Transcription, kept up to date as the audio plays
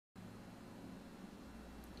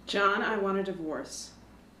John, I want a divorce.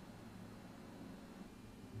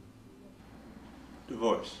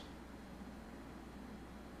 Divorce.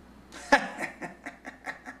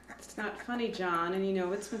 It's not funny, John, and you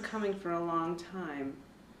know it's been coming for a long time.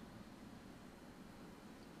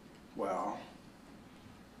 Well,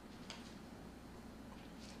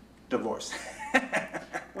 divorce.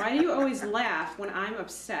 Why do you always laugh when I'm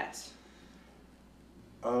upset?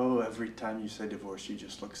 Oh, every time you say divorce, you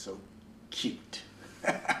just look so cute.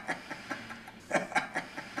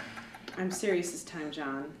 I'm serious this time,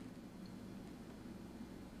 John.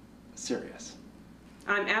 Serious.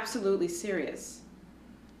 I'm absolutely serious.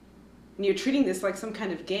 And you're treating this like some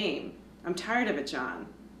kind of game. I'm tired of it, John.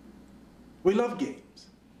 We love games.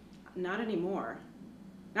 Not anymore.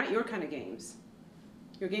 Not your kind of games.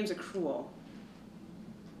 Your games are cruel.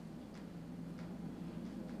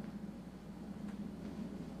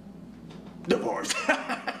 Divorce.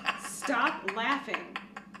 Stop laughing.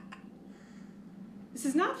 This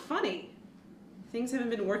is not funny. Things haven't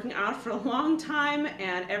been working out for a long time,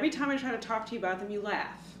 and every time I try to talk to you about them, you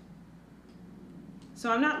laugh.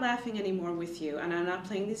 So I'm not laughing anymore with you, and I'm not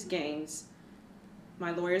playing these games.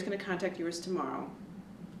 My lawyer's going to contact yours tomorrow.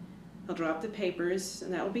 He'll draw up the papers,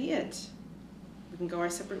 and that'll be it. We can go our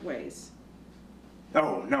separate ways.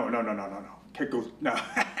 Oh, no. Can't go, no.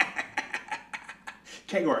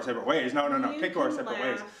 Can't go our separate ways. No. Can't go our separate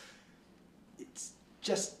ways. It's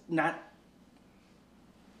just not.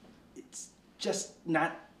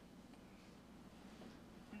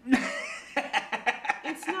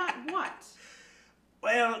 It's not what?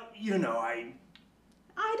 Well, you know, I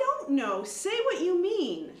don't know. Say what you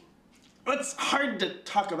mean. It's hard to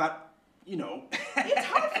talk about, you know. It's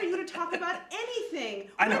hard for you to talk about anything.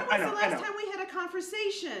 I know. When was the last time we had a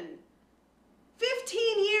conversation?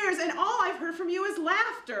 15 years, and all I've heard from you is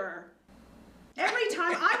laughter. Every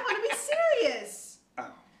time I want to be serious.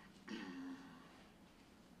 Oh.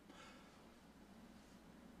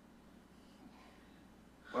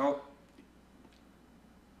 Well,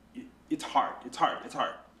 it's hard. You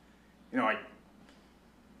know,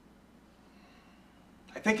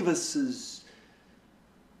 I think of us as,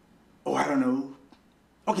 oh, I don't know.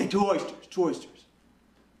 Okay, two oysters.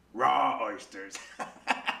 Raw oysters.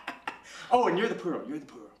 Oh, and you're the pearl.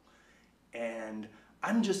 And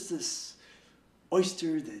I'm just this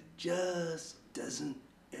oyster that just doesn't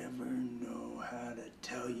ever know how to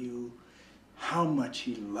tell you how much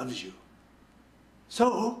he loves you.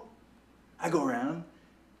 So, I go around,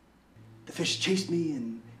 the fish chase me,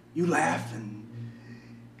 and you laugh, and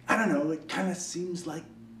I don't know, it kind of seems like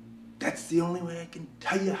that's the only way I can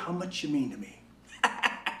tell you how much you mean to me.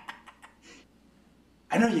 I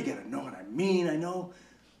know you gotta know what I mean. I know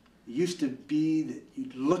it used to be that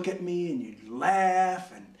you'd look at me and you'd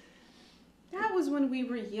laugh, and... That was when we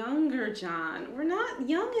were younger, John. We're not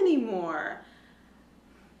young anymore.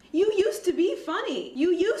 You used to be funny.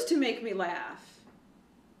 You used to make me laugh.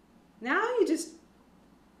 Now you just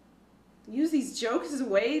use these jokes as a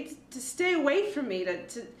way to stay away from me,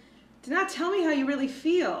 to not tell me how you really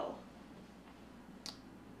feel.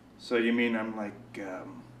 So you mean I'm like,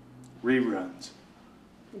 reruns?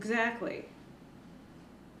 Exactly.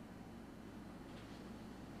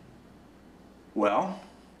 Well,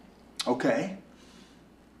 okay.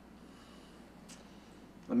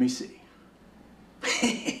 Let me see.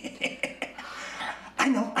 I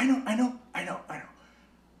know.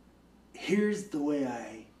 Here's the way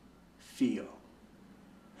I feel.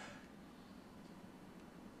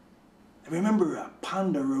 I remember a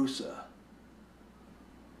Ponderosa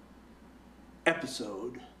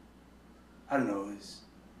episode, I don't know, it was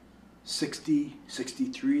 60,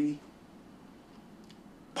 63.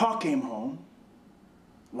 Pa came home,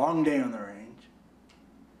 long day on the range.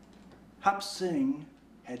 Hop Sing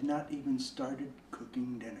had not even started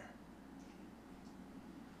cooking dinner.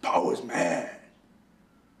 Pa was mad.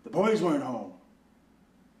 The boys weren't home.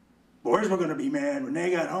 Boys were gonna be mad when they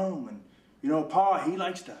got home, and you know, Pa, he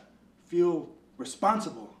likes to feel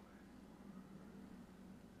responsible.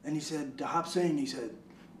 And he said to Hop Sing, he said,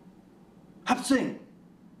 Hop Sing,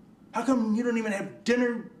 how come you don't even have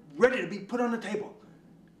dinner ready to be put on the table?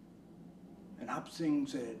 And Hop Sing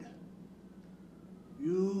said,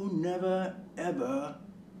 you never ever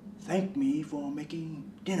thank me for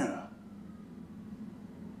making dinner.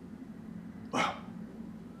 Well,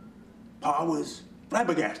 Pa was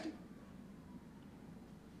flabbergasted.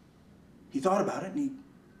 He thought about it and he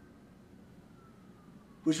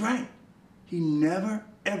was right. He never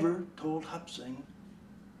ever told Hop Sing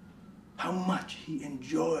how much he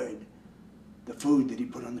enjoyed the food that he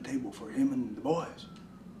put on the table for him and the boys.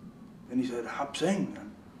 And he said, Hop Sing,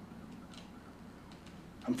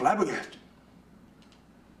 I'm flabbergasted.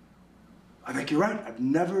 I think you're right. I've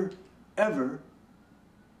never, ever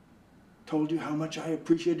told you how much I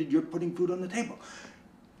appreciated your putting food on the table.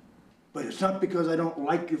 But it's not because I don't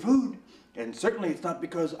like your food, and certainly it's not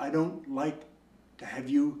because I don't like to have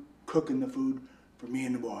you cooking the food for me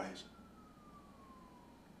and the boys.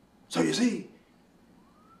 So you see,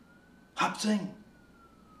 Hop Sing,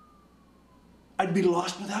 I'd be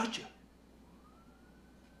lost without you.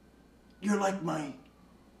 You're like my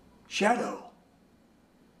shadow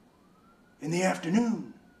in the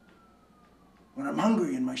afternoon. When I'm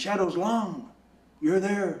hungry and my shadow's long, you're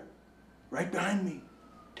there, right behind me,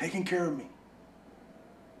 taking care of me.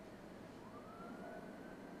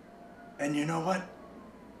 And you know what?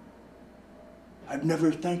 I've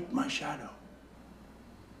never thanked my shadow.